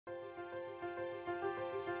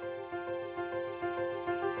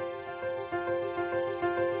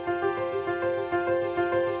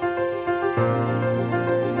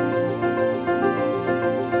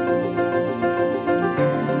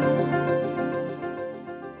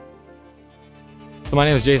So my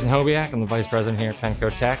name is Jason Hobyak. I'm the Vice President here at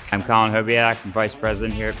Pennco Tech. I'm Colin Hobyak. I'm Vice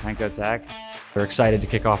President here at Pennco Tech. We're excited to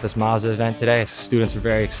kick off this Mazda event today. Students are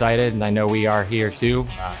very excited, and I know we are here too.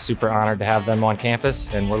 Super honored to have them on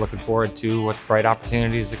campus, and we're looking forward to what bright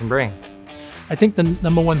opportunities it can bring. I think the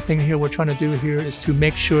number one thing here we're trying to do here is to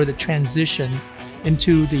make sure the transition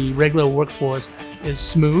into the regular workforce is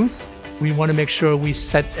smooth. We want to make sure we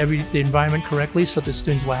set the environment correctly so the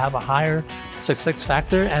students will have a higher success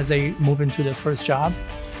factor as they move into their first job.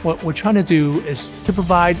 What we're trying to do is to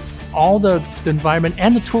provide all the environment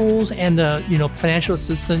and the tools and the financial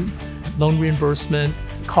assistance, loan reimbursement,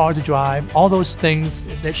 car to drive, all those things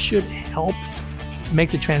that should help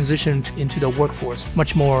make the transition into the workforce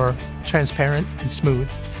much more transparent and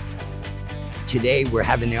smooth. Today we're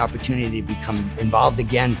having the opportunity to become involved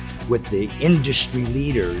again with the industry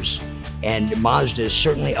leaders, and Mazda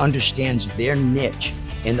certainly understands their niche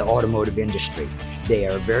in the automotive industry. They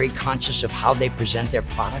are very conscious of how they present their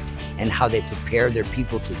product and how they prepare their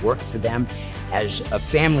people to work for them as a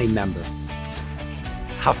family member.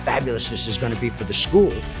 How fabulous this is going to be for the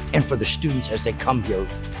school and for the students as they come here,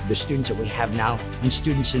 the students that we have now and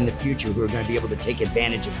students in the future who are going to be able to take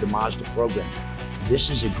advantage of the Mazda program.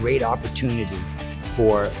 This is a great opportunity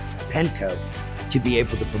for Pennco to be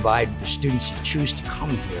able to provide the students who choose to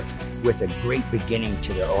come here with a great beginning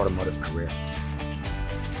to their automotive career.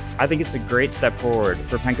 I think it's a great step forward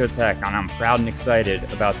for Pennco Tech, and I'm proud and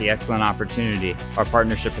excited about the excellent opportunity our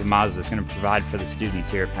partnership with Mazda is going to provide for the students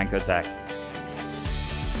here at Pennco Tech.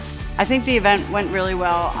 I think the event went really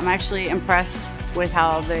well. I'm actually impressed with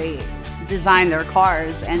how they design their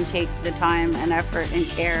cars and take the time and effort and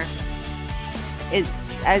care.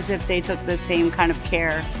 It's as if they took the same kind of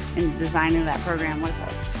care in designing that program with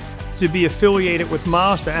us. To be affiliated with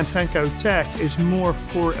Mazda and Pennco Tech is more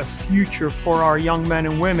for a future for our young men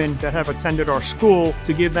and women that have attended our school,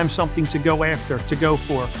 to give them something to go after, to go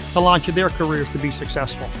for, to launch their careers to be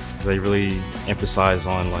successful. They really emphasize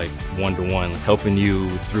on like one-to-one, helping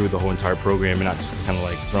you through the whole entire program and not just kind of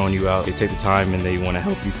like throwing you out. They take the time and they want to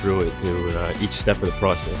help you through it, through each step of the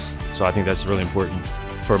process. So I think that's really important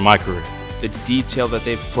for my career. The detail that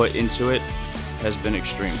they've put into it has been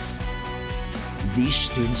extreme. These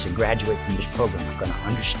students that graduate from this program are going to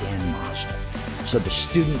understand Mazda. So the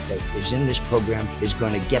student that is in this program is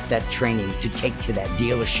going to get that training to take to that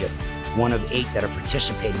dealership, one of 8 that are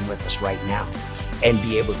participating with us right now, and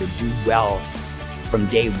be able to do well from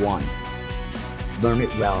day one. Learn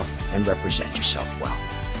it well and represent yourself well.